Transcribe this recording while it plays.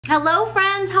Hello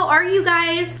friends, how are you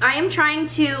guys? I am trying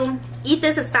to eat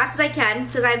this as fast as I can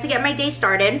because I have to get my day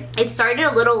started. It started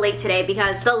a little late today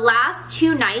because the last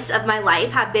 2 nights of my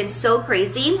life have been so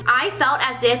crazy. I felt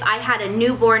as if I had a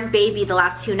newborn baby the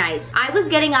last 2 nights. I was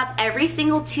getting up every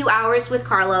single 2 hours with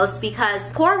Carlos because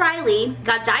poor Riley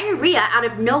got diarrhea out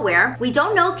of nowhere. We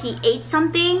don't know if he ate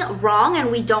something wrong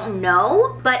and we don't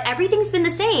know, but everything's been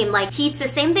the same. Like, he eats the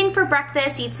same thing for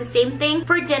breakfast, he eats the same thing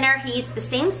for dinner, he eats the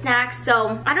same snacks.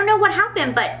 So I don't know what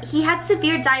happened, but he had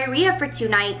severe diarrhea for 2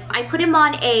 nights. I put him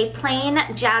on a plain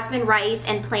jasmine rice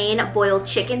and plain boiled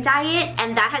chicken diet,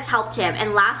 and that has helped him.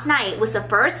 And last night was the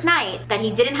first night that he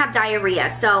didn't have diarrhea.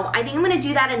 So I think I'm gonna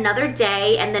do that another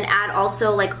day and then add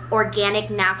also like organic,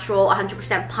 natural,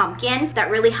 100% pumpkin.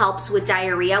 That really helps with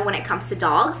diarrhea when it comes to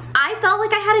dogs. I felt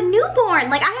like I had a newborn.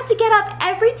 Like, I had to get up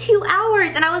every 2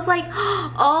 hours and I was like,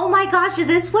 oh my gosh, is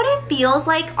this what it feels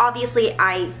like? Obviously,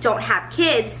 I don't have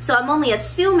kids, so I'm only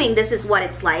assuming this is what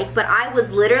it's like, but I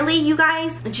was literally, you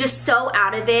guys, just so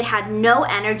out of it, had no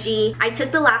energy. I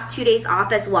took the last 2 days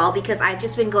off as well because I've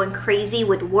just been going crazy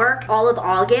with work all of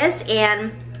August.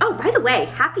 And oh, by the way,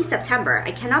 happy September.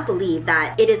 I cannot believe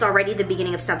that it is already the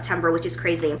beginning of September, which is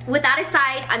crazy. With that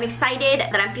aside, I'm excited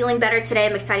that I'm feeling better today.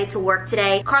 I'm excited to work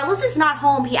today. Carlos is not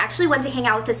home. He actually went to hang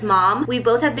out with his mom. We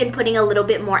both have been putting a little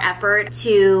bit more effort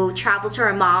to travel to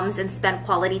our moms and spend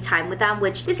quality time with them,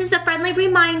 which this is a friendly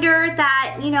reminder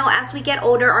that, you know, as we get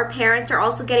older, our parents are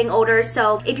also getting older.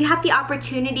 So if you have the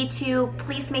opportunity to,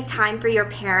 please make time for your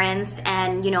parents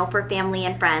and, you know, for family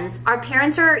and friends. Our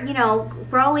parents are, you know,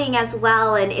 growing as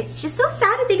well, and it's just so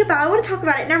sad to think about. I don't want to talk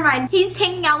about it. Never mind. He's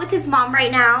hanging out with his mom right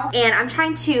now, and I'm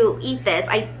trying to eat this.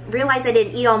 I realized I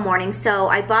didn't eat all morning, so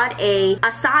I bought a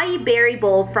acai berry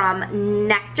bowl from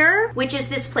Nectar, which is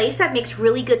this place that makes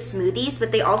really good smoothies,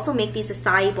 but they also make these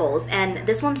acai bowls, and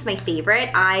this one's my favorite.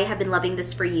 I have been loving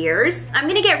this for years. I'm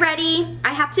gonna get ready.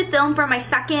 I have to film for my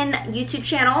second YouTube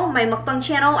channel, my mukbang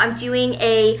channel. I'm doing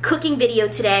a cooking video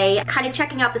today, kind of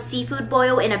checking out the seafood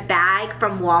boil in a bag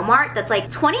from Walmart that's like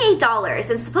 $28,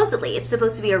 and supposedly it's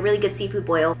supposed to be a really good seafood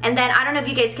boil. And then, I don't know if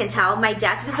you guys can tell, my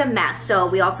desk is a mess, so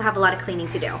we also have a lot of cleaning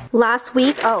to do. Last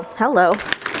week, oh, hello.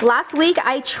 Last week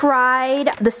I tried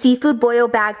the seafood boil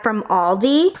bag from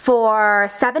Aldi for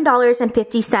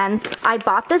 $7.50. I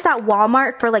bought this at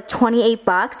Walmart for like 28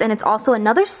 bucks, and it's also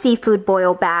another seafood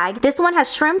boil bag. This one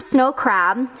has shrimp, snow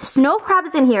crab. Snow crab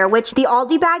is in here, which the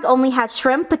Aldi bag only has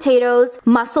shrimp, potatoes,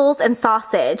 mussels, and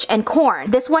sausage, and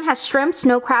corn. This one has shrimp,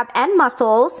 snow crab, and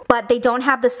mussels, but they don't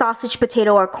have the sausage,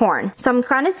 potato, or corn. So I'm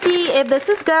trying to see if this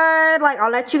is good. Like, I'll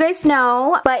let you guys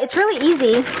know, but it's really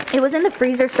easy. It was in the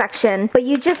freezer section, but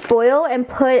you just boil and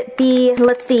put the,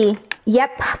 let's see,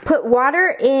 yep, put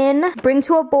water in, bring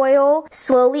to a boil,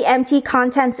 slowly empty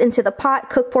contents into the pot,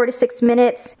 cook 4 to 6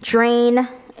 minutes, drain,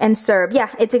 and serve.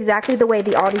 Yeah, it's exactly the way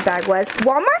the Aldi bag was.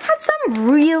 Walmart had some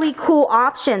really cool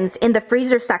options in the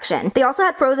freezer section. They also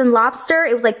had frozen lobster.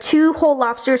 It was like 2 whole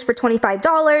lobsters for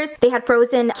 $25. They had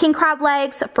frozen king crab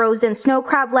legs, frozen snow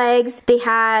crab legs. They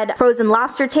had frozen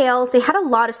lobster tails. They had a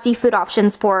lot of seafood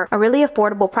options for a really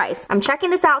affordable price. I'm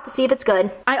checking this out to see if it's good.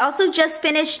 I also just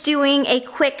finished doing a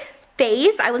quick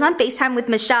face. I was on FaceTime with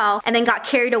Michelle and then got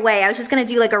carried away. I was just gonna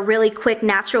do like a really quick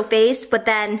natural face, but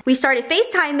then we started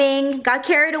FaceTiming, got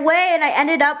carried away, and I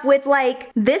ended up with like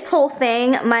this whole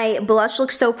thing. My blush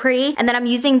looks so pretty. And then I'm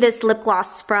using this lip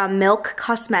gloss from Milk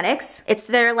Cosmetics. It's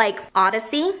their like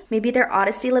Odyssey. Maybe their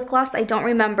Odyssey lip gloss. I don't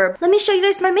remember. Let me show you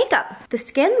guys my makeup. The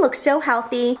skin looks so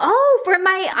healthy. Oh, for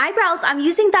my eyebrows, I'm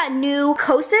using that new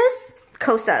Kosas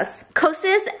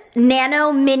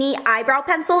Nano Mini Eyebrow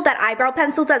Pencil. That eyebrow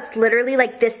pencil that's literally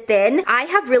like this thin. I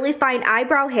have really fine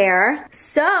eyebrow hair,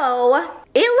 so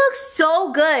it looks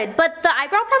so good, but the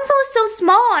eyebrow pencil is so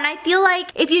small, and I feel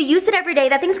like if you use it every day,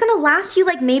 that thing's gonna last you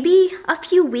like maybe a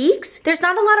few weeks. There's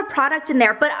not a lot of product in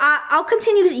there, but I'll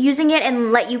continue using it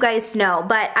and let you guys know,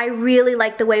 but I really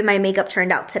like the way my makeup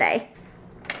turned out today.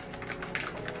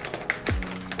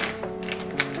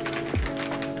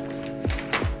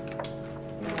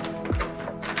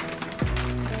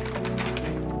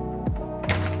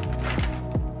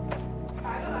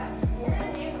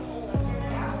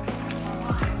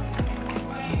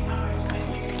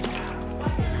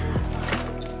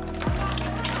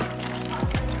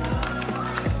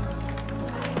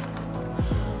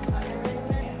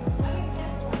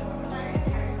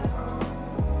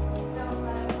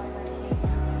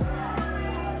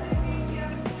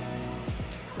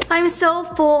 I'm so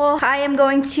full. I am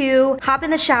going to hop in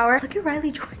the shower. Look at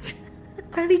Riley George.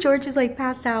 Riley George is like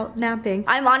passed out napping.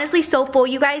 I'm honestly so full,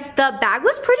 you guys. The bag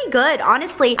was pretty good,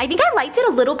 honestly. I think I liked it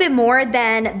a little bit more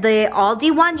than the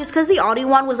Aldi one, just because the Aldi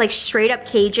one was like straight up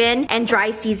Cajun and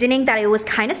dry seasoning that it was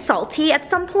kind of salty at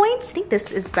some points. I think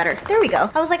this is better. There we go.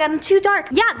 I was like, I'm too dark.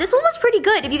 Yeah, this one was pretty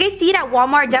good. If you guys see it at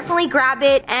Walmart, definitely grab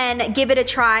it and give it a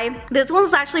try. This one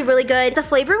was actually really good. The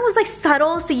flavoring was like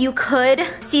subtle, so you could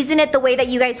season it the way that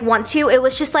you guys want to. It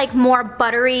was just like more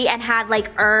buttery and had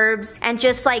like herbs and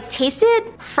just like tasted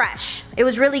fresh. It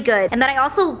was really good. And then I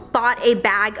also bought a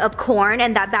bag of corn,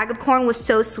 and that bag of corn was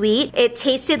so sweet. It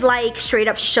tasted like straight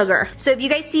up sugar. So if you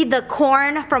guys see the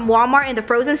corn from Walmart in the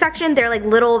frozen section, they're like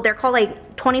little, they're called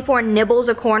like 24 nibbles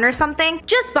of corn or something.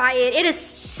 Just buy it. It is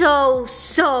so,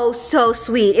 so, so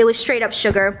sweet. It was straight up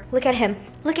sugar. Look at him.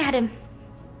 Look at him.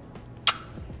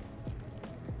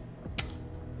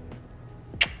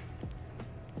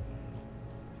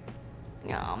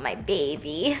 Oh, my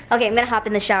baby. Okay, I'm gonna hop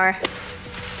in the shower.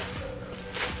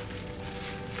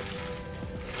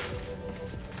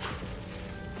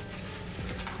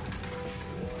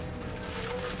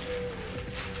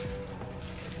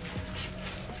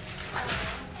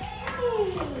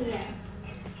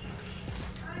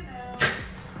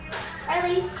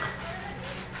 Riley.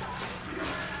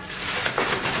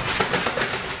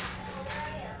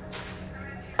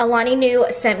 Alani Nu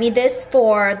sent me this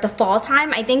for the fall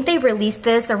time. I think they released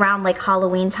this around like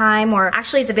Halloween time, or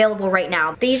actually it's available right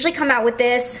now. They usually come out with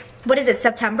this, what is it,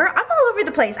 September? I'm all over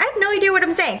the place. I have no idea what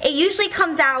I'm saying. It usually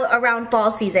comes out around fall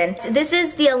season. This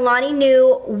is the Alani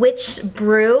Nu Witch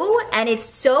Brew, and it's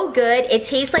so good. It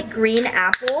tastes like green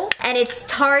apple, and it's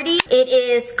tarty. It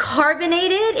is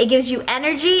carbonated. It gives you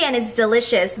energy, and it's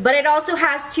delicious. But it also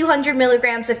has 200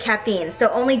 milligrams of caffeine, so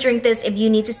only drink this if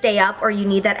you need to stay up or you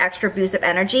need that extra boost of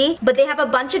energy. But they have a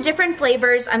bunch of different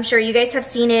flavors. I'm sure you guys have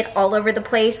seen it all over the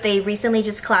place. They recently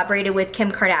just collaborated with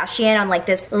Kim Kardashian on like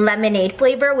this lemonade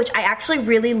flavor, which I actually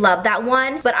really love that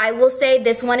one. But I will say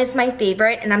this one is my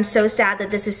favorite, and I'm so sad that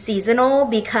this is seasonal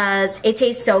because it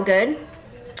tastes so good.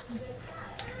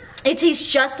 It tastes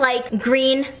just like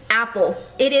green apple.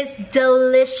 It is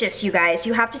delicious, you guys.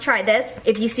 You have to try this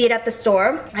if you see it at the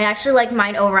store. I actually like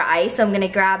mine over ice, so I'm gonna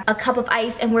grab a cup of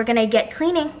ice and we're gonna get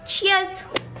cleaning. Cheers!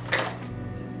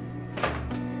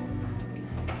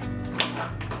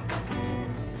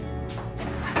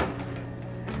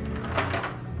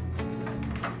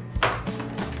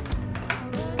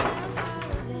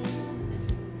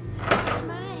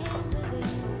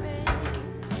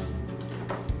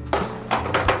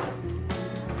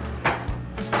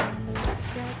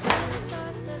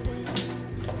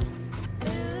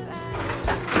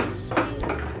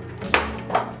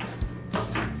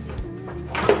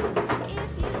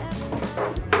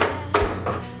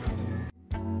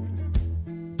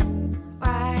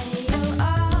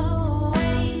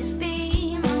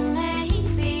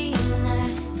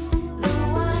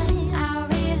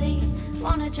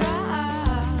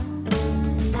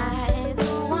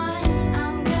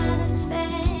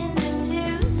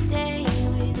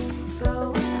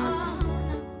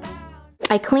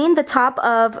 I cleaned the top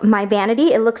of my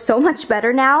vanity. It looks so much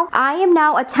better now. I am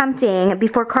now attempting,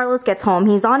 before Carlos gets home,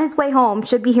 he's on his way home,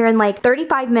 should be here in like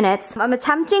 35 minutes. I'm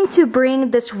attempting to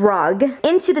bring this rug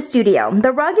into the studio.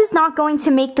 The rug is not going to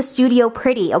make the studio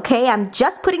pretty, okay? I'm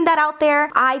just putting that out there.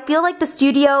 I feel like the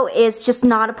studio is just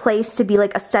not a place to be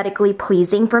like aesthetically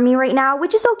pleasing for me right now,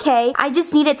 which is okay. I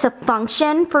just need it to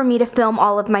function for me to film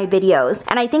all of my videos.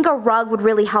 And I think a rug would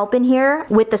really help in here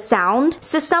with the sound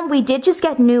system. We did just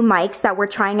get new mics that we're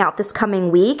trying out this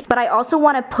coming week, but I also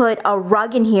want to put a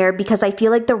rug in here because I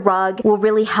feel like the rug will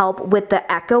really help with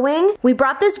the echoing. We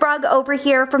brought this rug over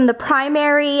here from the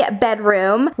primary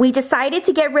bedroom. We decided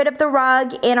to get rid of the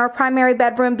rug in our primary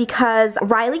bedroom because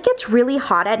Riley gets really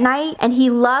hot at night and he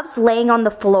loves laying on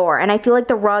the floor, and I feel like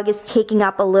the rug is taking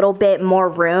up a little bit more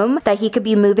room that he could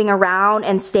be moving around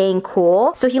and staying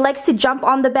cool. So he likes to jump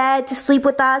on the bed to sleep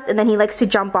with us, and then he likes to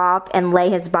jump off and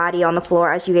lay his body on the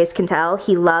floor. As you guys can tell,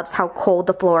 he loves how cold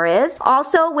the floor is.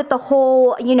 Also, with the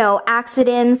whole, you know,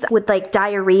 accidents with like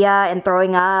diarrhea and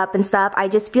throwing up and stuff, I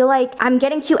just feel like I'm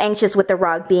getting too anxious with the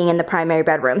rug being in the primary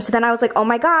bedroom. So then I was like, oh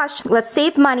my gosh, let's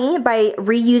save money by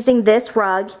reusing this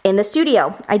rug in the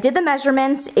studio. I did the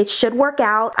measurements. It should work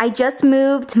out. I just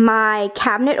moved my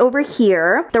cabinet over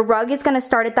here. The rug is going to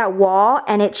start at that wall,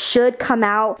 and it should come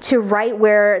out to right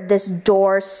where this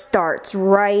door starts,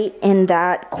 right in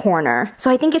that corner.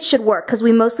 So I think it should work because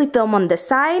we mostly film on this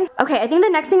side. Okay, I think the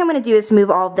next thing I'm going to do is move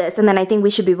all of this, and then I think we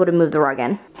should be able to move the rug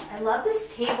in. I love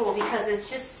this table because it's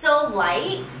just so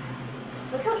light.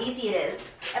 Look how easy it is.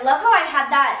 I love how I had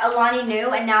that Alani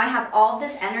Nu and now I have all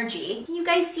this energy. Can you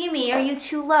guys see me? Are you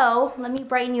too low? Let me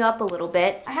brighten you up a little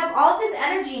bit. I have all this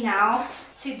energy now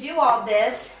to do all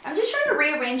this. I'm just trying to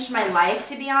rearrange my life,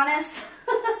 to be honest.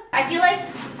 I feel like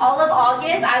all of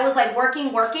August I was like working.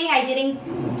 I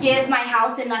didn't give my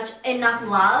house enough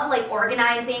love, like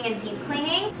organizing and deep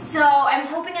cleaning. So I'm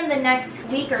hoping in the next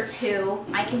week or two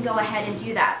I can go ahead and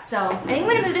do that. So I think I'm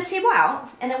gonna move this table out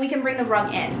and then we can bring the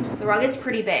rug in. The rug is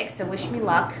pretty big, so wish me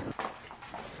luck.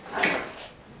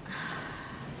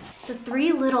 The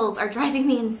three littles are driving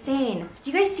me insane.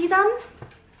 Do you guys see them?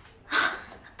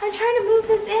 I'm trying to move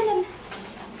this in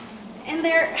and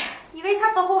they're... You guys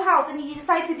have the whole house and you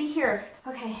decide to be here.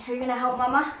 Okay, are you gonna help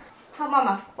Mama? Help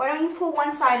Mama. Why don't you pull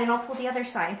one side and I'll pull the other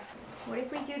side? What if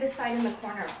we do this side in the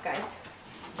corner, guys?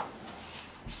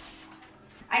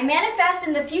 I manifest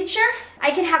in the future,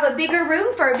 I can have a bigger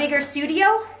room for a bigger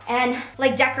studio and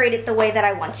like decorate it the way that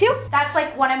I want to. That's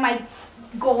like one of my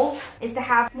goals, is to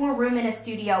have more room in a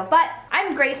studio. But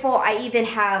I'm grateful I even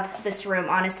have this room,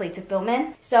 honestly, to film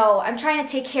in. So I'm trying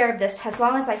to take care of this as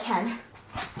long as I can.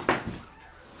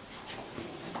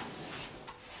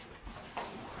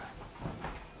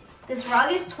 This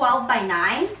rug is 12 by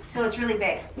 9, so it's really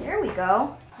big. There we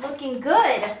go. Looking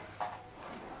good.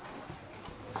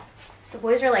 The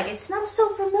boys are like, it smells so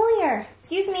familiar.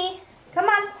 Excuse me, come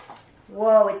on.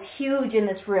 Whoa, it's huge in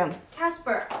this room.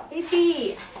 Casper,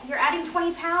 baby, you're adding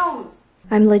 20 pounds.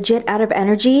 I'm legit out of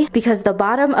energy because the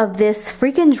bottom of this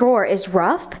freaking drawer is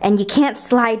rough and you can't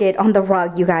slide it on the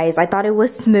rug, you guys. I thought it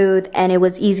was smooth and it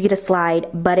was easy to slide,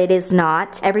 but it is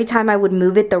not. Every time I would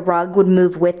move it, the rug would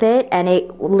move with it, and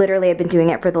it literally, I've been doing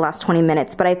it for the last 20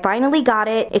 minutes, but I finally got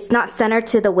it. It's not centered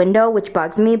to the window, which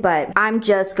bugs me, but I'm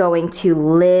just going to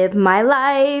live my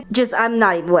life. I'm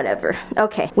not even, whatever.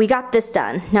 Okay, we got this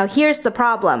done. Now here's the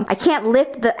problem. I can't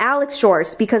lift the Alex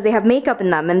shorts because they have makeup in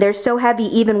them and they're so heavy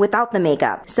even without the makeup.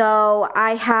 So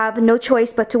I have no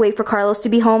choice but to wait for Carlos to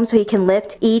be home so he can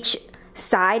lift each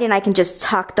side and I can just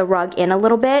tuck the rug in a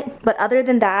little bit. But other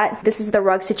than that, this is the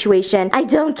rug situation. I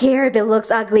don't care if it looks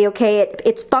ugly, okay?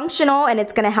 It's functional and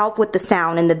it's gonna help with the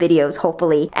sound in the videos,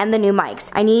 hopefully, and the new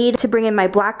mics. I need to bring in my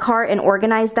black cart and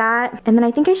organize that, and then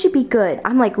I think I should be good.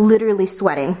 I'm like literally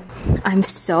sweating. I'm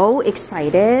so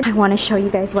excited. I wanna show you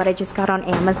guys what I just got on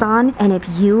Amazon, and if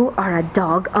you are a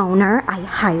dog owner, I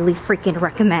highly freaking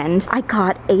recommend. I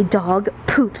got a dog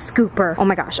poop scooper. Oh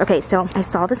my gosh, okay, so I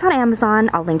saw this on Amazon.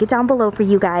 I'll link it down below for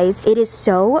you guys. It is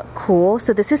so cool.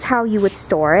 So this is how you would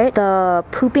store it. The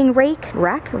pooping rake,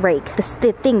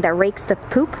 the thing that rakes the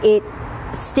poop, it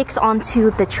sticks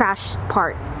onto the trash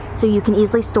part. So you can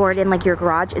easily store it in like your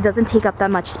garage. It doesn't take up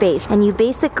that much space. And you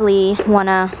basically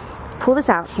wanna pull this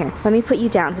out. Here, let me put you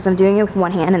down because I'm doing it with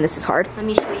one hand and this is hard. Let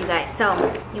me show you guys.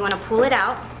 So you wanna pull it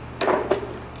out.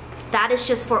 That is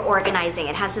just for organizing.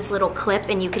 It has this little clip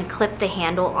and you can clip the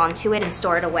handle onto it and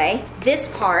store it away. This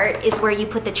part is where you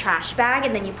put the trash bag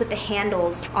and then you put the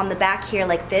handles on the back here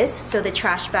like this so the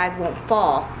trash bag won't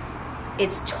fall.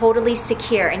 It's totally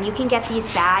secure and you can get these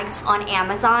bags on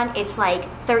Amazon. It's like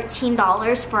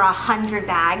 $13 for 100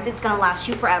 bags. It's gonna last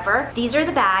you forever. These are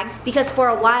the bags because for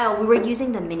a while we were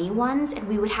using the mini ones and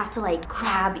we would have to like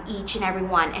grab each and every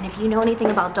one. And if you know anything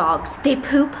about dogs, they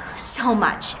poop so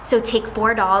much. So take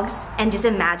 4 dogs and just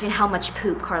imagine how much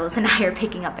poop Carlos and I are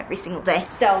picking up every single day.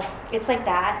 So it's like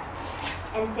that.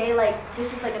 And say like,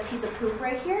 this is like a piece of poop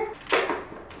right here.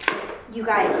 You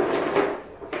guys,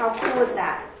 how cool is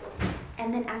that?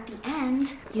 And then at the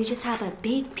end, you just have a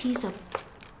big piece of,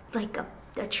 like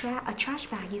a trash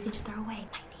bag you can just throw away.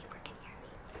 My neighbor can hear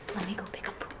me. Let me go pick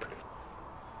up poop.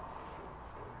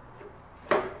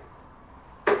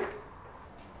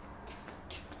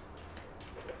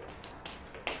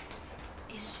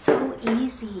 It's so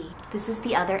easy. This is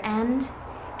the other end,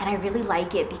 and I really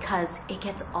like it because it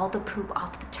gets all the poop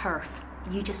off the turf.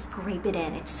 You just scrape it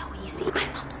in. It's so easy.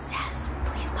 I'm obsessed.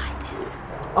 Please buy this.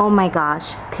 Oh my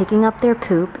gosh, picking up their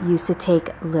poop used to take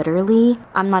literally,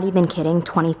 I'm not even kidding,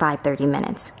 25-30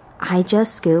 minutes. I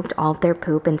just scooped all of their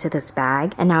poop into this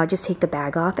bag and now I just take the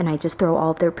bag off and I just throw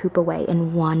all of their poop away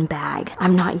in one bag.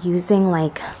 I'm not using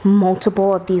like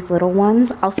multiple of these little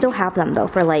ones. I'll still have them though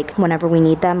for like whenever we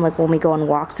need them, like when we go on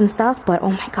walks and stuff. But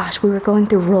oh my gosh, we were going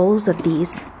through rolls of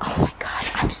these. Oh my god,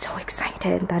 I'm so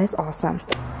excited. That is awesome.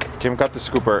 Kim got the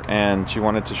scooper and she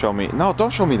wanted to show me. No,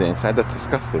 don't show me the inside. That's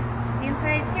disgusting. The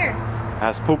inside here.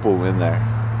 Has poo-poo in there.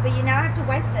 But you now have to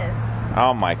wipe this.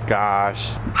 Oh my gosh.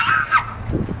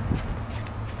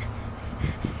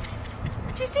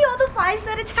 Did you see all the flies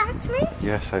that attacked me?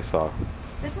 Yes, I saw.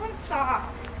 This one's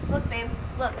soft. Look, babe.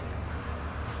 Look.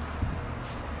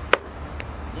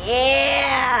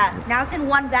 Yeah! Now it's in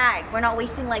one bag. We're not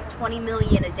wasting like 20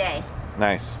 million a day.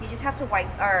 Nice. You just have to wipe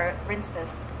or rinse this.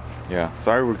 Yeah,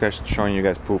 sorry we're guys showing you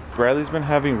guys poop. Riley's been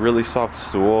having really soft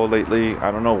stool lately.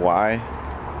 I don't know why.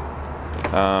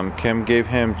 Kim gave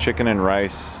him chicken and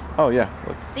rice. Oh yeah,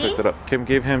 look, picked it up. Kim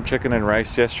gave him chicken and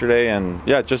rice yesterday, and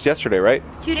yeah, just yesterday, right?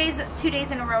 2 days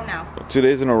in a row now. 2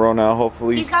 days in a row now,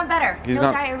 hopefully. He's gotten better. He's no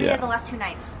diarrhea the last 2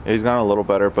 nights. Yeah, he's gotten a little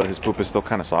better, but his poop is still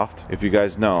kind of soft. If you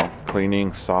guys know,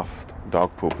 cleaning soft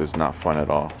dog poop is not fun at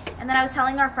all. And then I was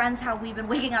telling our friends how we've been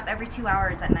waking up every 2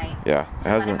 hours at night. Yeah,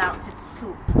 to let him out to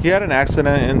poop. He had an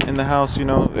accident in the house, you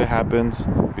know, it happens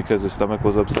because his stomach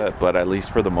was upset, but at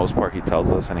least for the most part he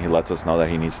tells us and he lets us know that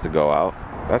he needs to go out.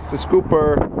 That's the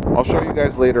scooper. I'll show you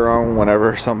guys later on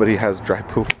whenever somebody has dry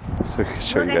poop so we can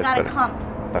show Look, you guys I got better. a clump.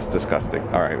 That's disgusting.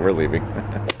 All right, we're leaving.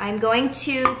 I'm going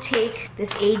to take this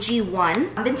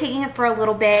AG1. I've been taking it for a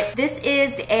little bit. This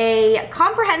is a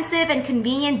comprehensive and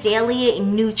convenient daily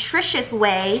nutritious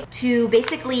way to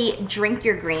basically drink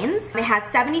your greens. It has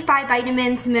 75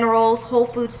 vitamins, minerals, whole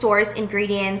food source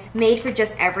ingredients made for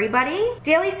just everybody.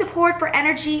 Daily support for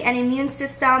energy and immune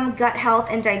system, gut health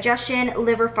and digestion,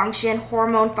 liver function,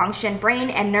 hormone function, brain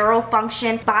and neural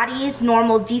function, body's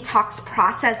normal detox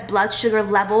process, blood sugar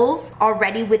levels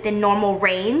already within normal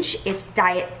range. It's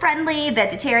diet friendly,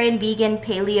 vegetarian, vegan,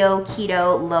 paleo,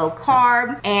 keto, low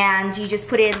carb, and you just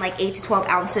put in like 8 to 12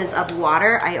 ounces of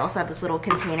water. I also have this little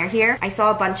container here. I saw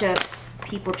a bunch of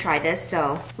people try this,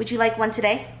 so would you like one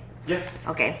today? Yes.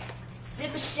 Okay.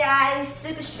 Super shy,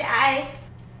 super shy.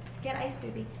 Get ice,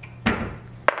 baby.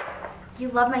 You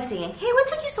love my singing. Hey, what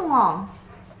took you so long?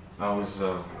 I was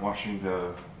washing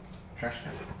the trash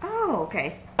can. Oh,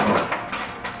 okay.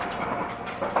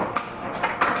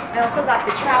 I also got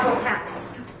the travel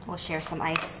packs. We'll share some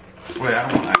ice. Wait, I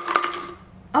don't want ice.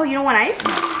 Oh, you don't want ice?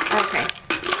 Okay.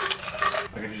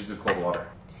 I can use the cold water.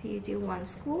 So you do 1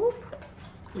 scoop.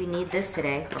 We need this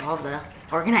today for all the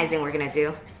organizing we're gonna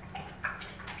do.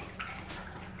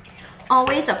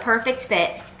 Always a perfect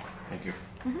fit. Thank you.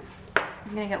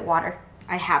 I'm gonna get water.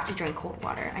 I have to drink cold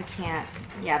water. I can't.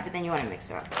 Yeah, but then you want to mix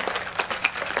it up.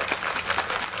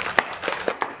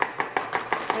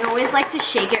 I always like to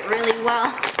shake it really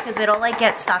well because it'll like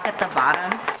get stuck at the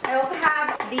bottom. I also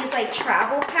have these like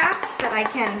travel packs that I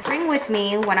can bring with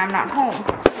me when I'm not home.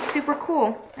 Super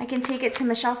cool. I can take it to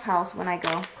Michelle's house when I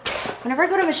go. Whenever I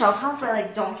go to Michelle's house, I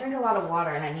like don't drink a lot of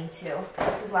water and I need to.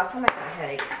 Because last time I got a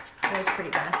headache. It was pretty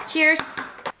bad. Cheers.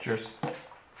 Cheers.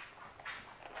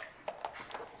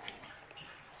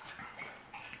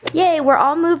 Yay, we're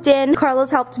all moved in. Carlos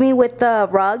helped me with the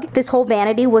rug. This whole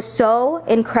vanity was so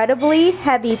incredibly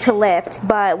heavy to lift,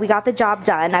 but we got the job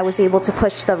done. I was able to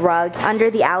push the rug under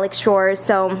the Alex drawers,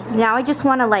 so now I just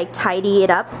want to like tidy it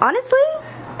up. Honestly,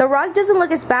 the rug doesn't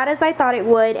look as bad as I thought it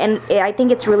would, and I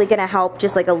think it's really gonna help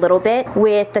just like a little bit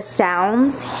with the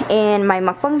sounds in my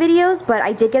mukbang videos, but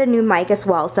I did get a new mic as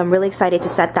well, so I'm really excited to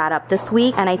set that up this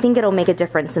week, and I think it'll make a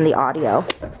difference in the audio.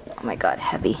 Oh my god,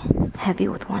 heavy. Heavy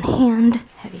with one hand.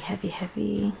 Heavy, heavy,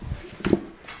 heavy.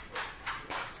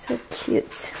 So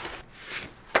cute.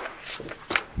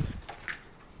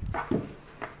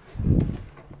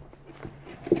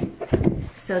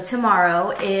 So tomorrow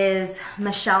is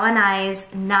Michelle and I's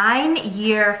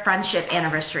 9-year friendship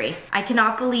anniversary. I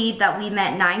cannot believe that we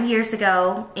met 9 years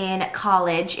ago in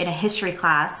college in a history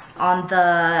class on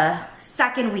the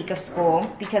 2nd week of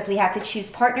school because we had to choose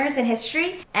partners in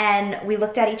history, and we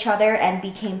looked at each other and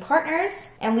became partners,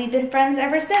 and we've been friends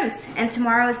ever since. And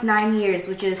tomorrow is 9 years,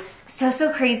 which is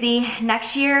so crazy.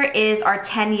 Next year is our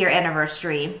 10-year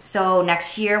anniversary. So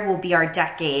next year will be our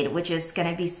decade, which is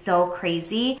gonna be so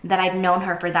crazy that I've known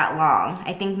her for that long.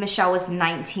 I think Michelle was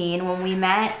 19 when we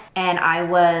met and I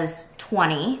was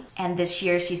 20, and this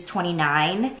year she's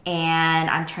 29 and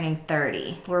I'm turning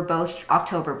 30. We're both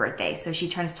October birthdays, so she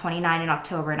turns 29 in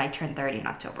October and I turn 30 in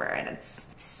October, and it's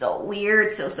so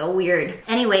weird, so weird.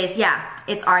 Anyways, yeah,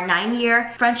 it's our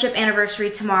 9-year friendship anniversary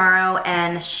tomorrow,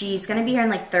 and she's gonna be here in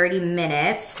like 30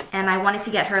 minutes, and I wanted to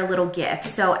get her a little gift.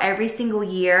 So every single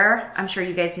year, I'm sure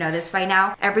you guys know this by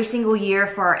now, every single year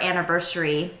for our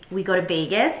anniversary, we go to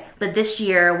Vegas, but this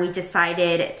year we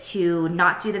decided to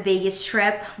not do the Vegas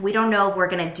trip. We don't know if we're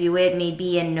gonna do it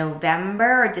maybe in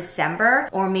November or December,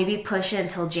 or maybe push it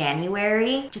until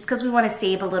January, just because we want to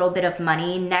save a little bit of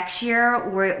money. Next year,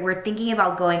 we're thinking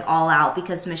about going all out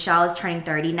because Michelle is turning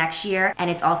 30 next year, and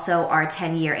it's also our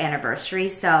 10-year anniversary.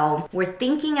 So we're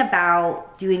thinking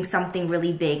about doing something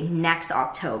really big next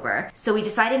October. So we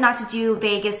decided not to do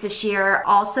Vegas this year.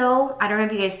 Also, I don't know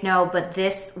if you guys know, but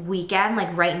this weekend,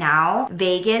 like right now,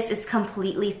 Vegas is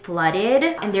completely flooded,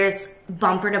 and there's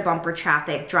bumper to bumper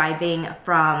traffic driving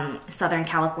from Southern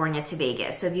California to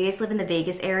Vegas. So if you guys live in the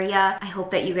Vegas area, I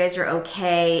hope that you guys are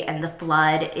okay and the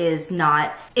flood is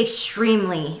not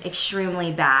extremely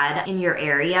bad in your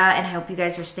area, and I hope you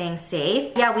guys are staying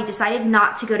safe. Yeah, we decided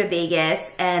not to go to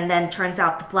Vegas, and then turns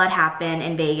out the flood happened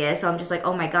in Vegas. So I'm just like,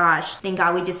 oh my gosh, thank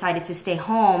God we decided to stay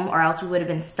home, or else we would have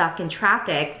been stuck in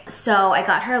traffic. So I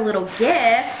got her a little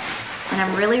gift, and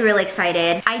I'm really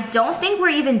excited. I don't think we're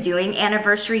even doing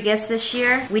anniversary gifts this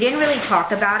year. We didn't really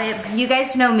talk about it. You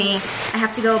guys know me, I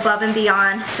have to go above and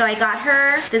beyond. So I got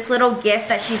her this little gift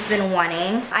that she's been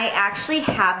wanting. I actually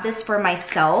have this for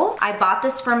myself. I bought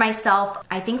this for myself,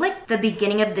 I think like the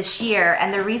beginning of this year.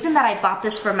 And the reason that I bought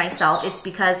this for myself is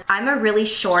because I'm a really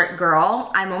short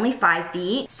girl. I'm only 5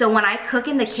 feet. So when I cook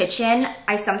in the kitchen,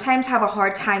 I sometimes have a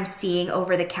hard time seeing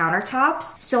over the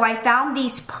countertops. So I found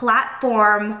these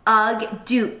platform UGG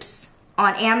dupes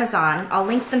on Amazon. I'll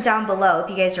link them down below if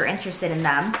you guys are interested in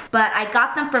them. But I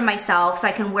got them for myself so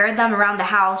I can wear them around the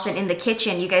house and in the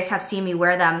kitchen. You guys have seen me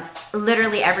wear them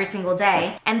literally every single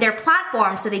day. And they're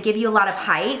platforms, so they give you a lot of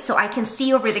height, so I can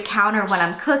see over the counter when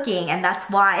I'm cooking, and that's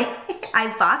why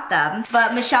I bought them.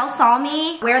 But Michelle saw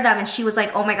me wear them and she was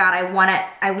like, oh my God,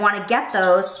 I wanna get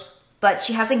those. But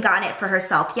she hasn't gotten it for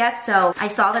herself yet, so I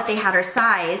saw that they had her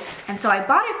size, and so I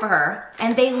bought it for her.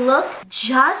 And they look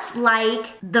just like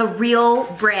the real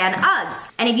brand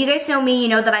Uggs. And if you guys know me, you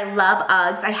know that I love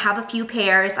Uggs. I have a few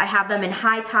pairs. I have them in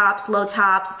high tops, low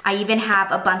tops. I even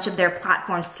have a bunch of their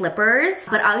platform slippers.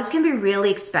 But Uggs can be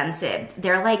really expensive.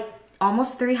 They're like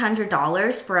almost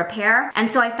 $300 for a pair.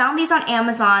 And so I found these on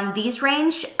Amazon. These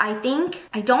range, I think,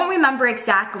 I don't remember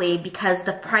exactly because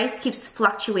the price keeps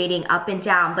fluctuating up and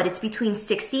down, but it's between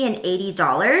 $60 and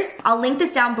 $80. I'll link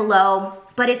this down below.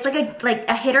 But it's like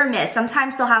a hit or miss.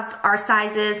 Sometimes they'll have our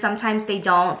sizes, sometimes they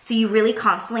don't. So you really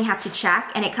constantly have to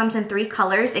check. And it comes in 3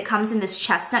 colors. It comes in this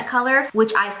chestnut color,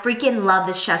 which I freaking love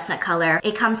this chestnut color.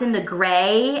 It comes in the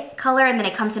gray color, and then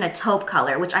it comes in a taupe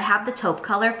color, which I have the taupe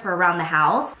color for around the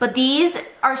house. But these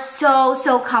are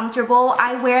so comfortable.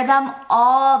 I wear them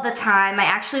all the time. I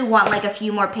actually want like a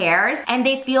few more pairs, and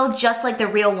they feel just like the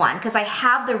real one because I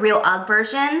have the real UGG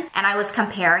versions, and I was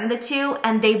comparing the two,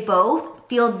 and they both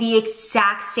feel the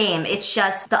exact same. It's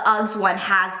just the Uggs one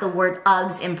has the word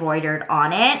Uggs embroidered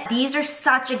on it. These are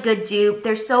such a good dupe.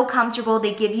 They're so comfortable.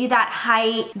 They give you that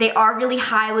height. They are really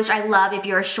high, which I love if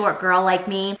you're a short girl like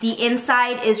me. The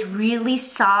inside is really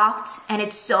soft and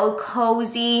it's so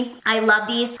cozy. I love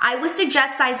these. I would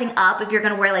suggest sizing up if you're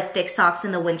gonna wear like thick socks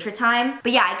in the winter time.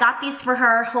 But yeah, I got these for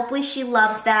her. Hopefully she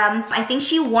loves them. I think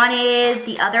she wanted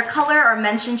the other color, or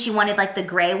mentioned she wanted like the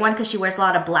gray one because she wears a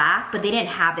lot of black, but they didn't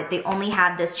have it. They only had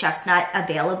this chestnut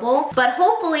available. But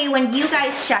hopefully when you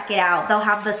guys check it out, they'll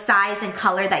have the size and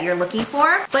color that you're looking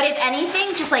for. But if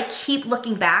anything, just like keep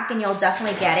looking back and you'll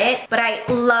definitely get it. But I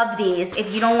love these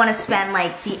if you don't want to spend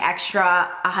like the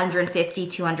extra $150,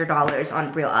 $200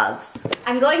 on real Uggs.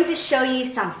 I'm going to show you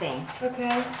something.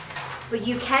 Okay. But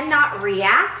you cannot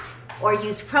react or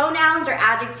use pronouns or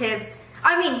adjectives.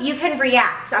 I mean, you can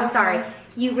react, I'm sorry.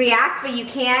 You react, but you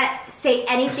can't say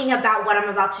anything about what I'm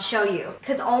about to show you,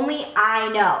 because only I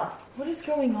know. What is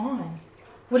going on?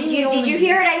 Did you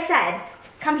hear what I said?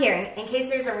 Come here, in case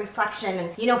there's a reflection.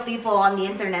 And you know, people on the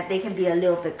internet, they can be a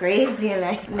little bit crazy.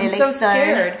 Like, I'm so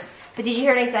scared. But did you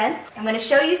hear what I said? I'm going to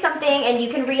show you something, and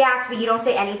you can react, but you don't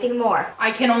say anything more.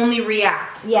 I can only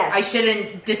react. Yes. I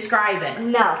shouldn't describe it.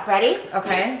 No. Ready?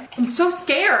 Okay. I'm so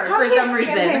scared for some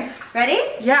reason. Here. Ready?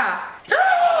 Yeah.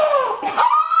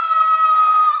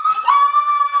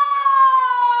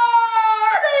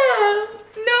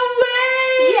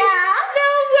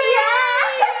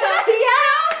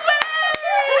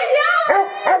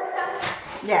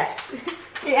 Yes.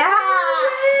 Yeah.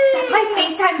 That's why I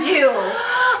FaceTimed you.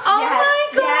 Oh yes.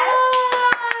 my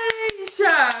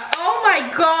gosh. Oh my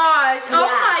gosh. Yeah. Oh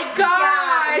my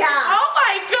gosh. Yeah. Oh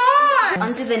my gosh.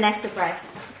 On to the next surprise.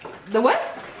 The what?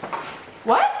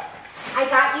 What? I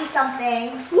got you something.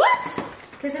 What?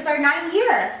 Because it's our 9th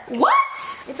year. What?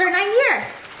 It's our 9th year.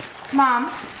 Mom.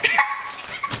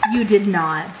 You did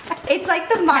not. It's like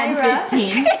the Myra.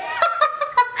 15.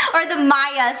 Or the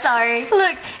Maya, sorry.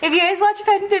 Look, if you guys watch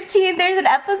Pen 15, there's an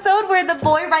episode where the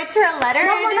boy writes her a letter.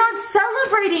 No, we're not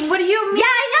celebrating. What do you mean?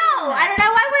 Yeah, I know. I don't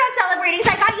know why we're not celebrating.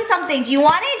 So I got you something. Do you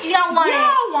want it? Do you not want it? Yeah,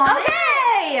 I want it.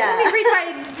 Okay. Let me read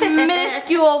my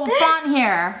minuscule font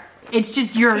here. It's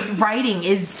just your writing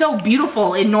is so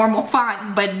beautiful in normal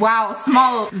font, but wow,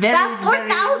 small, very, that 4,000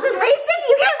 LASIK,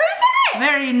 you can't read that?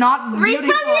 Very not beautiful.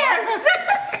 Read from here.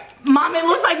 Mom, it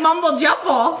looks like mumble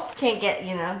jumble. Can't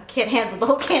handle the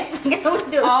whole can't.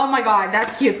 Oh my god,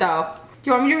 that's cute though. Do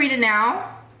you want me to read it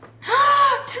now?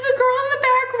 to the girl in the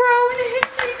back row in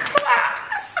history class.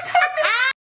 Stop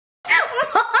it.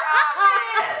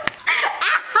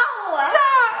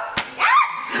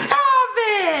 Stop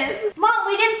it. Mom,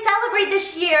 we didn't celebrate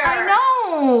this year. I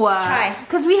know. Try.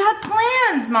 Because we had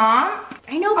plans, Mom.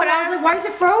 I know, but I was like, why is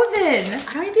it frozen?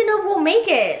 I don't even know if we'll make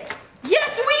it.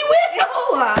 Yes, we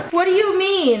will. What do you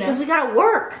mean? Because we gotta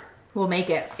work. We'll make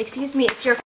it. Excuse me, it's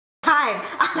your time.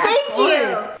 Thank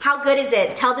you. How good is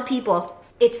it? Tell the people.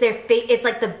 It's it's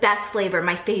like the best flavor,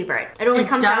 my favorite. It only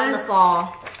comes out in the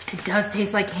fall. It does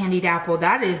taste like candied apple.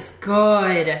 That is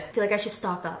good. I feel like I should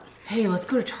stock up. Hey, let's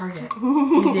go to Target.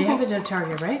 They have it at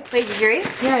Target, right? Wait, did you read?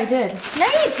 Yeah, I did. No,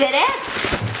 you didn't.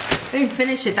 I didn't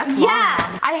finish it. That's long.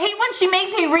 Yeah. I hate when she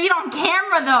makes me read on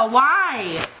camera, though.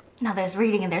 Why? No, there's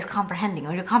reading and there's comprehending.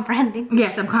 Are you comprehending?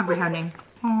 Yes, I'm comprehending.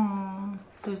 Oh,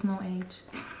 there's no age.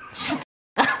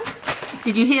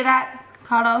 Did you hear that,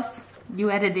 Carlos? You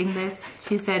editing this?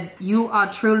 She said, "You are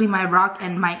truly my rock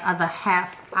and my other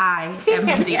half. I am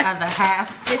the other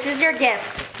half." This is your gift.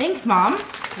 Thanks, Mom.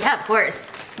 Yeah, of course.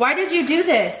 Why did you do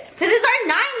this? Because it's our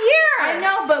 9th year. I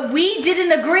know, but we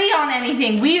didn't agree on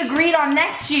anything. We agreed on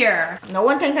next year. No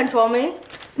one can control me.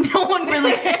 No one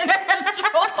really can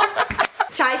control.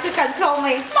 Try to control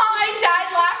me. Mom, I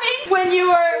died laughing when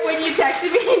you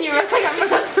texted me and you were like, "I'm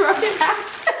gonna throw the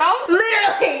hash out."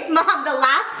 Literally, Mom, the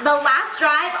last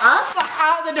drive up.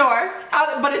 Out the door.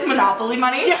 But it's Monopoly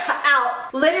money. Yeah,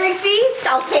 out. Littering fee,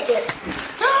 I'll take it.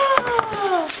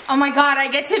 Oh my god, I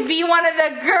get to be one of the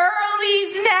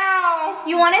girlies now.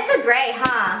 You wanted the gray,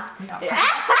 huh? No. It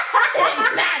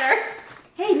didn't matter.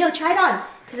 Hey, no, try it on.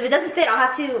 Because if it doesn't fit, I'll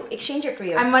have to exchange it for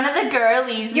you. I'm one of the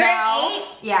girlies You're now. an 8?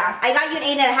 Yeah. I got you an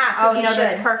 8.5. Oh, you no, should.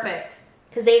 that's perfect.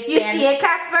 Because they expand. You see it,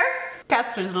 Casper?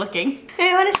 Casper's looking.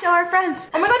 I want to show our friends.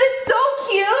 Oh my god, it's so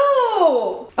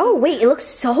cute. Oh, wait, it looks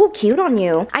so cute on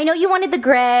you. I know you wanted the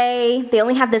gray. They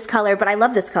only have this color, but I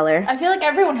love this color. I feel like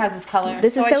everyone has this color.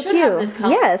 This is so cute.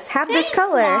 Yes, have Thanks, this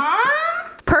color. Mom.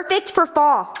 Perfect for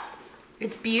fall.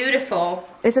 It's beautiful.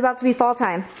 It's about to be fall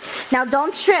time. Now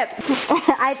don't trip.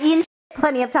 I've eaten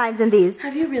plenty of times in these.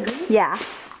 Have you really? Yeah.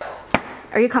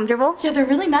 Are you comfortable? Yeah, they're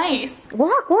really nice.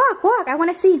 Walk, walk, walk. I want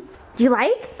to see. Do you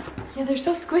like? Yeah, they're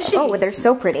so squishy. Oh, they're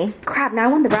so pretty. Crap, now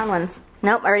I want the brown ones.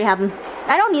 Nope, I already have them.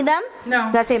 I don't need them.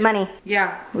 No. Gotta save money.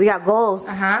 Yeah. We got goals.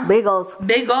 Uh-huh. Big goals.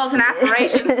 Big goals and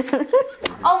aspirations.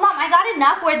 Oh, Mom, I got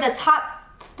enough where the top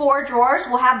 4 drawers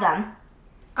will have them.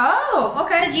 Oh,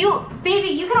 okay. Because you, baby,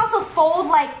 you can also fold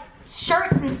like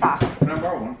shirts and stuff. Can I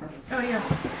borrow one? Oh, yeah.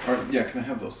 Or, yeah, can I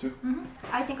have those too?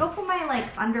 I think I'll put my like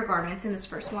undergarments in this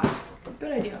first one.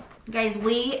 Good idea. Guys,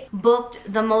 we booked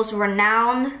the most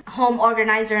renowned home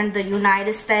organizer in the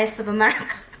United States of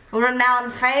America.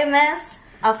 Renowned, famous,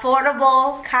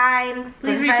 affordable, kind,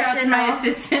 Please reach out to my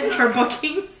assistant for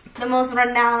bookings. the most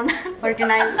renowned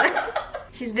organizer.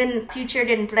 She's been featured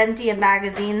in plenty of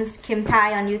magazines. Kim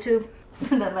Tai on YouTube.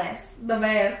 The best. The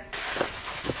best.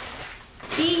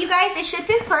 See, you guys, it should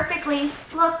fit perfectly.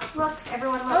 Look, look,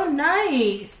 everyone look. Oh,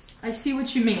 nice. I see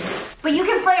what you mean. But you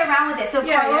can play around with it. So if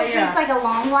Yeah, Carlos yeah, yeah. needs like a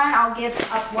long one, I'll give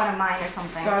up one of mine or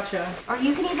something. Gotcha. Or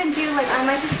you can even do like, I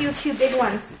might just do 2 big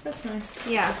ones. That's nice.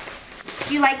 Yeah.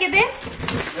 Do you like it, babe?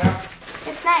 Yeah.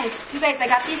 It's nice. You guys, I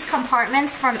got these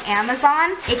compartments from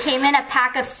Amazon. It came in a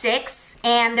pack of 6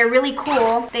 and they're really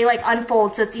cool. They like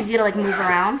unfold so it's easy to like move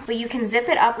around. But you can zip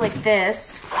it up like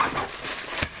this.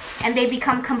 And they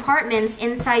become compartments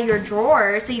inside your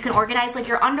drawers so you can organize like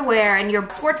your underwear and your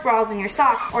sports bras and your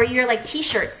socks or your like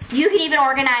t-shirts. You can even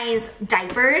organize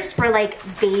diapers for like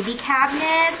baby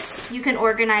cabinets. You can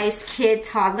organize kid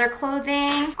toddler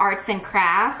clothing, arts and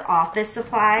crafts, office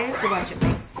supplies, a bunch of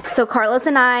things. So Carlos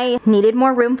and I needed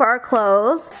more room for our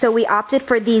clothes, so we opted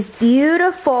for these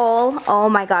beautiful, oh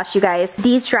my gosh you guys,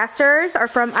 these dressers are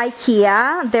from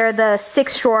IKEA. They're the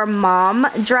 6-drawer mom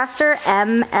dresser,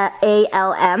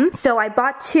 M-A-L-M. So I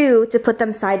bought 2 to put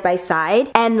them side by side,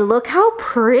 and look how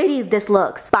pretty this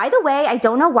looks. By the way, I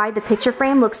don't know why the picture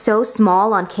frame looks so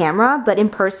small on camera, but in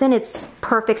person it's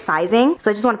perfect sizing. So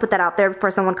I just want to put that out there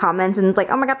before someone comments and like,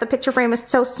 oh my god, the picture frame is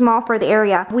so small for the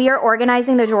area. We are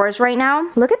organizing the drawers right now.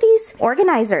 Look at these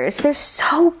organizers. They're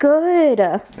so good.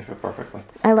 They fit perfectly.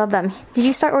 I love them. Did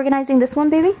you start organizing this one,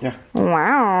 baby? Yeah.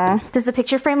 Wow. Does the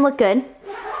picture frame look good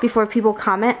before people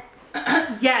comment?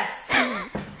 Yes.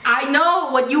 I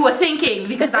know what you were thinking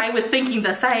because I was thinking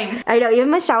the same. I know, even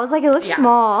Michelle was like, it looks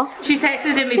small. She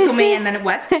texted it to me and then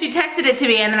what? She texted it to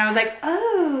me and then I was like,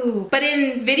 oh. But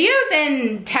in videos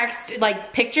and text,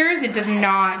 like pictures, it does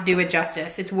not do it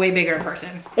justice. It's way bigger in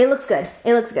person. It looks good.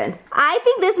 It looks good. I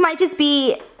think this might just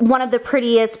be one of the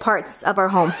prettiest parts of our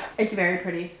home. It's very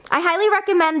pretty. I highly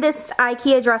recommend this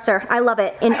IKEA dresser. I love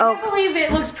it in oak. I can't believe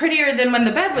it looks prettier than when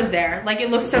the bed was there. Like,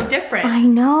 it looks so different. I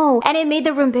know. And it made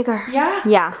the room bigger. Yeah?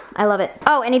 Yeah, I love it.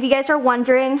 Oh, and if you guys are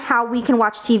wondering how we can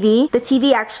watch TV, the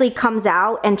TV actually comes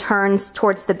out and turns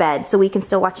towards the bed, so we can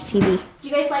still watch TV. Do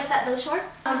you guys like those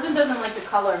shorts? My husband doesn't like the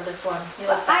color of this one. He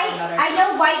likes that one better. I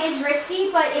know white is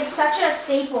risky, but it's such a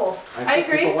staple. I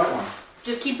agree. Keep a white one.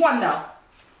 Just keep one though.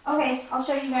 Okay, I'll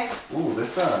show you guys. Ooh,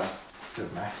 this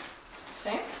is nice.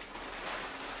 Same?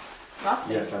 Not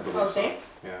same. Yes, I believe Oh, so. same?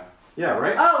 Yeah. Yeah,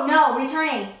 right? Oh no,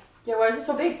 returning. Yeah, why is it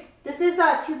so big? This is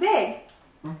too big.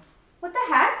 What the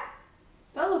heck?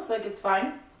 That looks like it's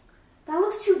fine. That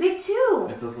looks too big too.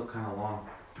 It does look kind of long.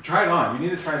 Try it on. You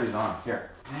need to try these on. Here.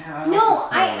 Man, No,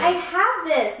 I have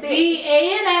this. Babe. The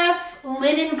A&F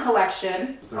linen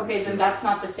collection. Okay, then that's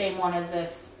not the same one as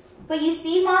this. But you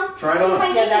see, Mom? Try it see on. my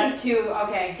Yeah, knees? that's too,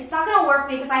 okay. It's not gonna work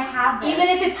because I have this. Even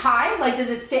if it's high, like does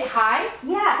it sit high?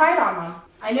 Yeah. Try it on, Mom.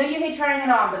 I know you hate trying it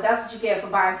on, but that's what you get for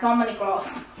buying so many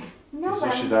clothes. No, That's but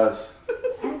what she does.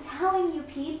 I'm telling you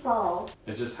people.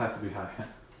 It just has to be high.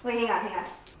 Wait, hang on.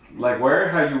 Like, wear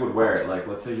it how you would wear it. Like,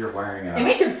 let's say you're wearing it. It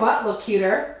makes your butt look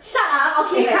cuter. Shut up, I'll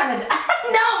keep it. Kind of.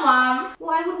 No, Mom.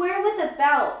 Well, I would wear it with a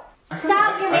belt.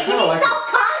 Stop, you're making me like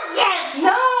self-conscious!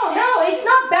 No, it's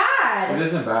not bad. It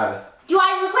isn't bad. Do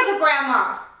I look like a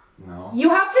grandma? No. You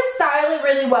have to style it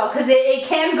really well because it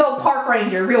can go park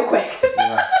ranger real quick.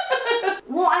 Yeah.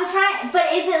 Well, I'm trying,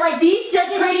 but is it like These are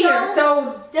prettier,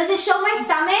 so... Does it show my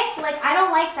stomach? Like, I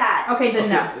don't like that. Okay, then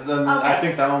no. Then Okay. I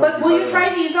think that one But would be will you better try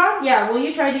than- these on? Yeah, will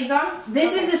you try these on?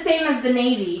 This is the same as the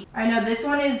navy. I know, this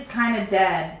one is kind of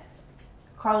dead.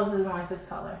 Carlos doesn't like this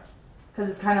color. Because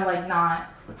it's kind of like not...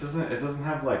 It doesn't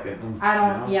have like an... I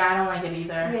don't, you know? yeah, I don't like it You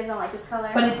either. guys don't like this color?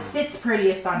 But it sits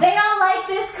prettiest on They you. don't like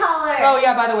this color. Oh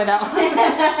yeah, by the way,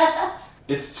 that one.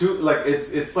 It's too, like,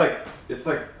 it's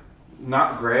like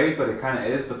not gray, but it kind of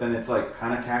is, but then it's like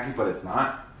kind of khaki, but it's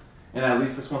not. And at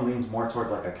least this one leans more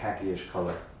towards like a khaki-ish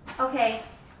color. Okay.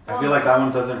 I feel like that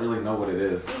one doesn't really know what it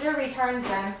is. These are returns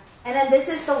then. And then this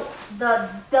is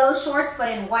those shorts, but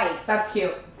in white. That's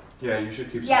cute. Yeah, you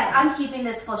should keep. Yeah, some. I'm keeping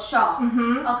this for sure.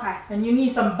 Mm-hmm. Okay. And you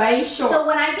need some beige shorts. So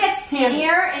when I get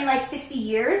skinnier in like 60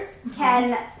 years,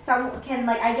 can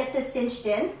I get this cinched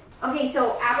in? Okay,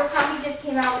 so Abercrombie just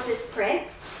came out with this print,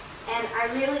 and I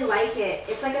really like it.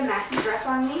 It's like a maxi dress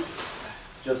on me,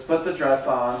 Just put the dress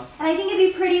on. and I think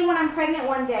it'd be pretty when I'm pregnant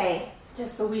one day.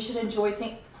 Just, but we should enjoy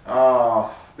things.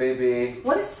 Oh, baby.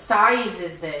 What size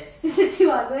is this? Is it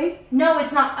too ugly? No,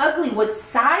 it's not ugly. What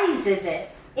size is it?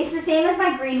 It's the same as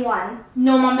my green one.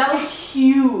 No, Mom, that looks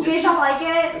huge. You guys don't like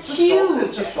it? It's Huge.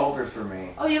 It's the shoulders for me.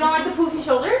 Oh, you don't like the poofy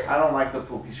shoulders? I don't like the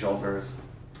poopy shoulders.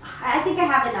 I think I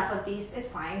have enough of these. It's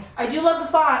fine. I do love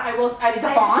the font. The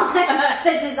font?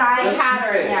 The design. Just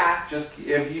pattern, keep it. yeah. Just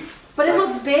if you. But it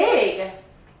looks big.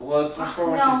 Well, it's for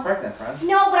when No. she's pregnant, friend.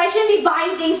 No, but I shouldn't be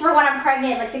buying things for when I'm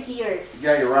pregnant in like 60 years.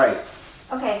 Yeah, you're right.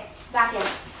 Okay, back in.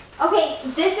 Okay,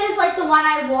 this is like the one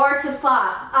I wore to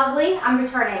pho. Ugly, I'm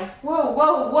returning. Whoa,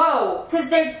 whoa, whoa. Because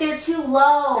they're too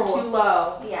low. They're too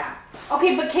low. Yeah.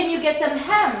 Okay, but can you get them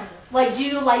hemmed? Like, do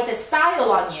you like the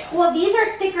style on you? Well, these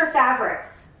are thicker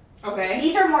fabrics. Okay.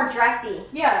 These are more dressy.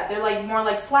 Yeah, they're like more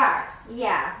like slacks.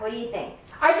 Yeah, what do you think?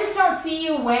 I just don't see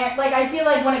you wear, like, I feel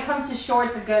like when it comes to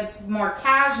shorts, it's more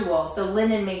casual, so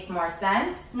linen makes more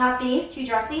sense. Not these, too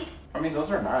dressy? I mean,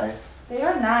 those are nice. They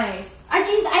are nice. I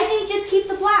think just keep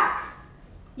the black.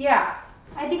 Yeah.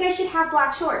 I think I should have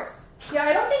black shorts. Yeah,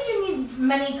 I don't think you need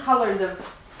many colors of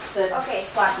the Okay.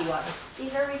 slacky ones.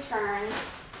 These are returns.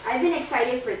 I've been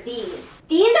excited for these.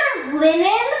 These are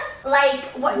linen, like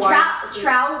what trousers?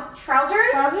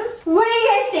 Trousers? What do you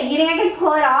guys think? You think I can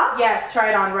pull it off? Yes, try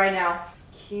it on right now.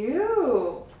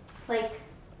 Cute. Like,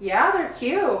 Yeah, they're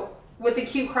cute. With a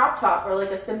cute crop top or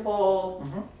like a simple...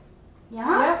 yeah?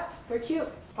 Yeah, they're cute.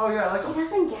 Oh yeah, I like He them.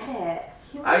 doesn't get it.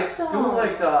 He I likes them. do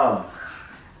like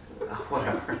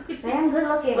whatever. Say I'm good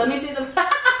looking. Let me see them.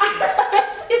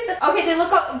 Okay, they look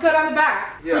good on the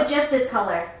back. Yeah. But just this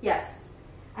color. Yes.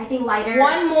 I think lighter.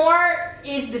 One more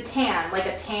is the tan, like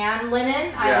a tan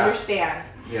linen. I Yeah. understand.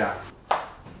 Yeah.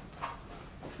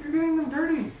 You're getting them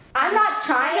dirty. I'm not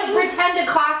trying to pretend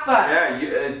to clasp up. Yeah,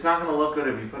 it's not gonna look good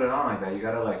if you put it on like that. You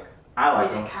gotta like. I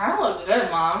like them. They kind of look good,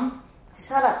 Mom.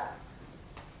 Shut up.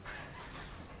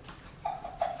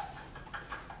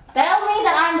 Tell me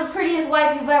that I'm the prettiest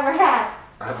wife you've ever had.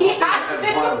 I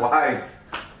had one wife.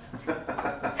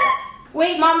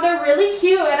 Wait, Mom, they're really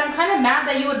cute, and I'm kind of mad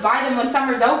that you would buy them when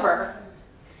summer's over.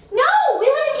 No, we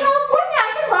live in California.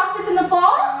 I can rock this in the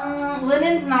fall.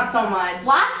 Linen's not so much.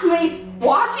 Watch me.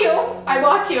 Wash you. I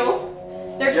watch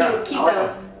you. They're Yeah, cute. Keep I like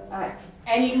those. them.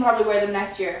 And you can probably wear them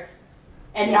next year.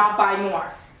 And not buy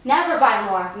more. Never buy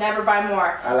more. Never buy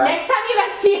more. Next time you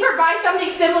guys see her buy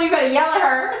something similar, you better yell at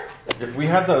her. If we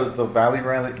had the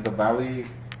Hidden Valley.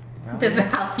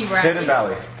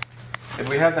 If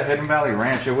we had the Hidden Valley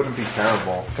Ranch, it wouldn't be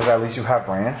terrible. Because at least you have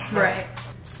ranch. Right.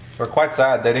 We're quite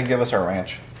sad they didn't give us our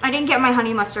ranch. I didn't get my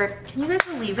honey mustard. Can you guys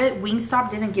believe it? Wingstop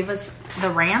didn't give us the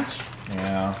ranch.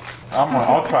 Yeah.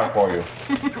 I'll try for you.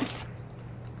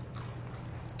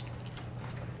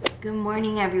 Good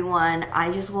morning, everyone.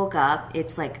 I just woke up.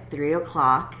 It's like 3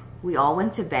 o'clock. We all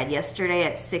went to bed yesterday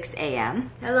at 6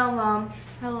 a.m. Hello, Mom.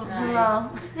 Hello. Hi. Hello.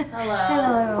 Hello.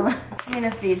 Hello, everyone. I'm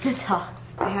gonna feed the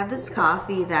dogs. I have this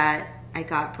coffee that I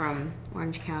got from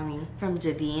Orange County, from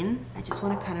Devine. I just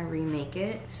want to kind of remake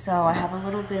it. So I have a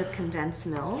little bit of condensed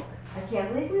milk. I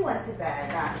can't believe we went to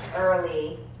bed that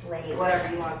early, late,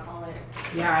 whatever you want to call it.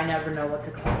 Yeah, I never know what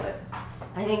to call it.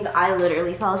 I think I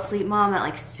literally fell asleep, Mom, at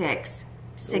like 6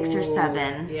 or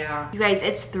 7. Yeah. You guys,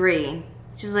 it's 3.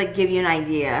 Just like give you an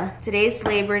idea. Today's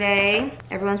Labor Day.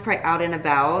 Everyone's probably out and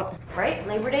about. Right?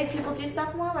 Labor Day people do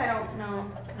stuff, Mom? I don't know.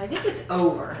 I think it's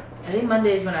over. I think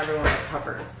Monday is when everyone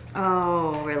recovers.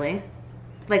 Oh, really?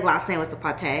 Like last night was the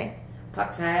pate.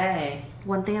 Pate.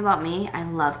 One thing about me, I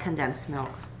love condensed milk.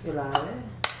 You love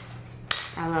it?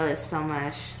 I love it so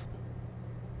much.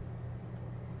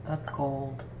 That's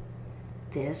gold.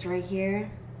 This right here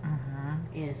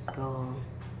is gold.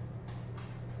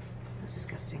 That's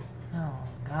disgusting. Oh,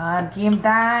 God. Game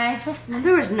die.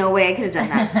 There was no way I could have done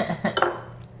that.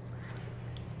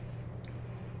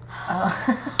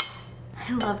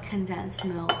 I love condensed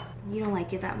milk. You don't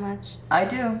like it that much? I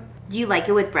do. Do you like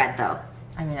it with bread though?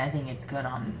 I mean, I think it's good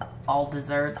on all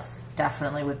desserts.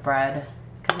 Definitely with bread.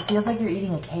 Because it feels like you're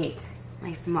eating a cake.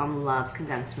 My mom loves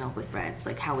condensed milk with bread. It's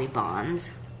like how we bond.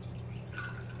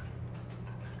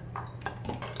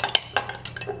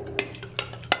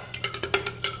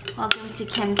 Welcome to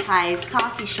Kim Thai's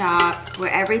coffee shop, where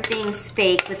everything's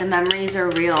fake but the memories are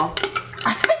real.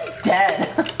 I'm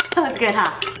dead. That was good,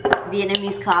 huh?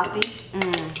 Vietnamese coffee.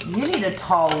 You need a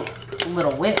tall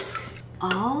little whisk.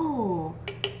 Oh,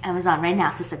 Amazon right now,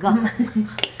 sister, go.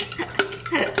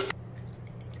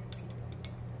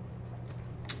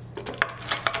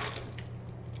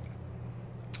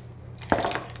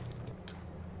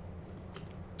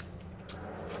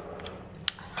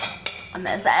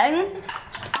 Amazing.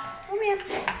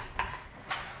 Romantic.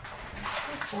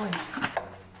 Good boy.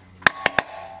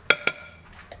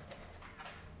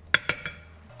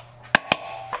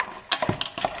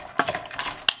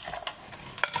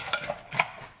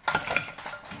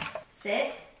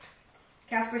 Sit.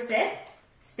 Casper, sit.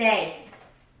 Stay.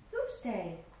 Oops,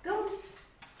 stay. Go.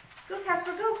 Go,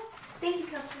 Casper, go. Thank you,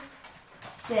 Casper.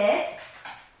 Sit.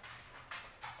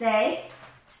 Stay.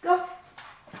 Go.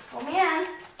 Oh, man.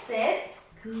 Sit.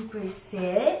 Cooper,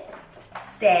 sit.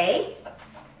 Stay.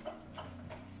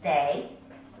 Stay.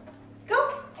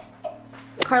 Go.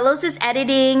 Carlos is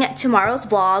editing tomorrow's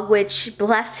vlog, which,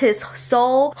 bless his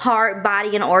soul, heart,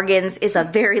 body, and organs, is a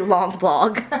very long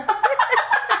vlog.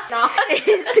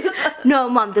 No,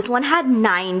 Mom, this one had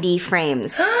 90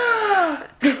 frames.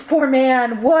 This poor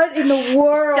man, what in the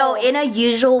world? So in a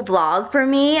usual vlog for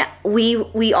me,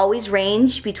 we always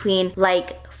range between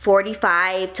like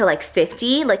 45 to like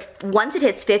 50. Like once it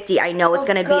hits 50, I know it's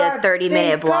gonna be a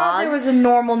 30-minute vlog. God, there was a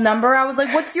normal number. I was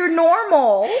like, what's your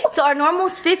normal? So our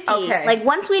normal's 50. Okay. Like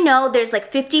once we know there's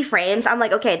like 50 frames, I'm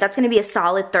like, okay, that's gonna be a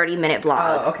solid 30-minute vlog.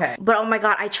 Oh, okay. But oh my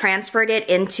God, I transferred it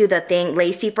into the thing,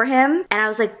 Lacey, for him. And I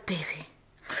was like, baby.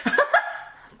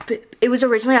 It was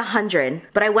originally 100,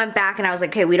 but I went back and I was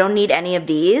like, okay, we don't need any of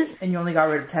these. And you only got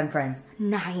rid of 10 frames.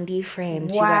 90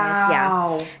 frames, Wow. you guys.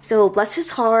 Yeah. So bless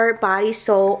his heart, body,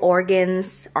 soul,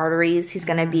 organs, arteries. He's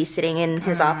gonna be sitting in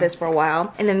his office for a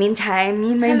while. In the meantime,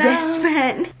 me and my best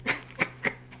friend,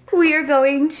 we are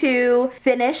going to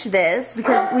finish this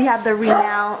because we have the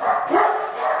remount. Do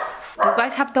you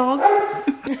guys have dogs?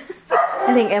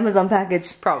 I think Amazon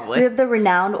package. Probably. We have the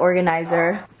renowned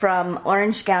organizer from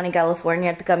Orange County,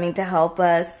 California coming to help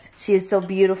us. She is so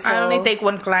beautiful. I only take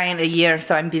one client a year,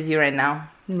 so I'm busy right now.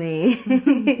 Me.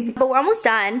 But we're almost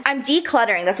done. I'm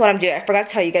decluttering. That's what I'm doing. I forgot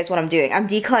to tell you guys what I'm doing. I'm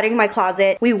decluttering my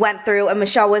closet. We went through and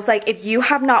Michelle was like, if you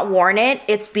have not worn it,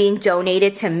 it's being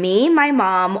donated to me, my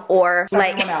mom, or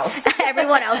like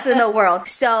everyone else in the world.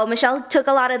 So Michelle took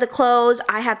a lot of the clothes.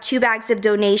 I have 2 bags of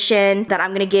donation that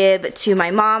I'm gonna give to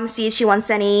my mom, see if she wants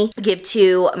any, give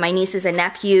to my nieces and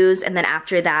nephews, and then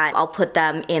after that, I'll put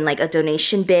them in like a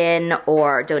donation bin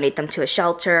or donate them to a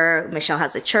shelter. Michelle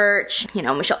has a church. You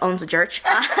know, Michelle owns a church.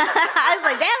 I was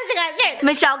like, damn, she got a church.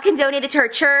 Michelle can donate it to her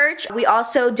church. We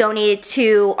also donate it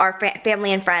to our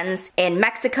family and friends in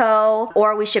Mexico,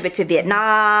 or we ship it to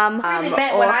Vietnam. I really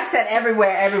meant when I said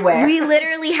everywhere, everywhere. We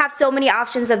literally have so many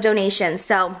options of donations,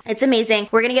 so it's amazing.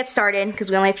 We're gonna get started because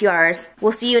we only have a few hours.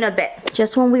 We'll see you in a bit.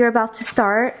 Just when we were about to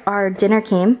start, our dinner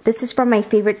came. This is from my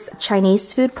favorite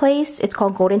Chinese food place. It's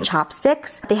called Golden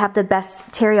Chopsticks. They have the best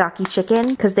teriyaki chicken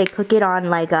because they cook it on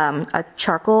like a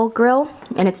charcoal grill,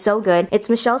 and it's so good. It's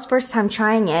Michelle's first time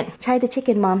trying it. Try the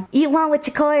chicken, Mom. Eat one with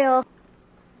chicoyo.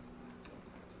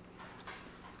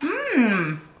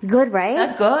 Mmm. Good, right?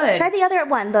 That's good. Try the other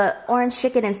one, the orange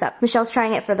chicken and stuff. Michelle's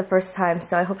trying it for the first time,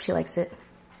 so I hope she likes it.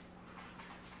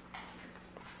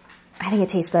 I think it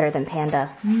tastes better than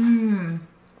Panda. Mmm.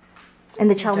 And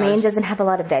the chow mein doesn't have a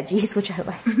lot of veggies, which I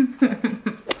like.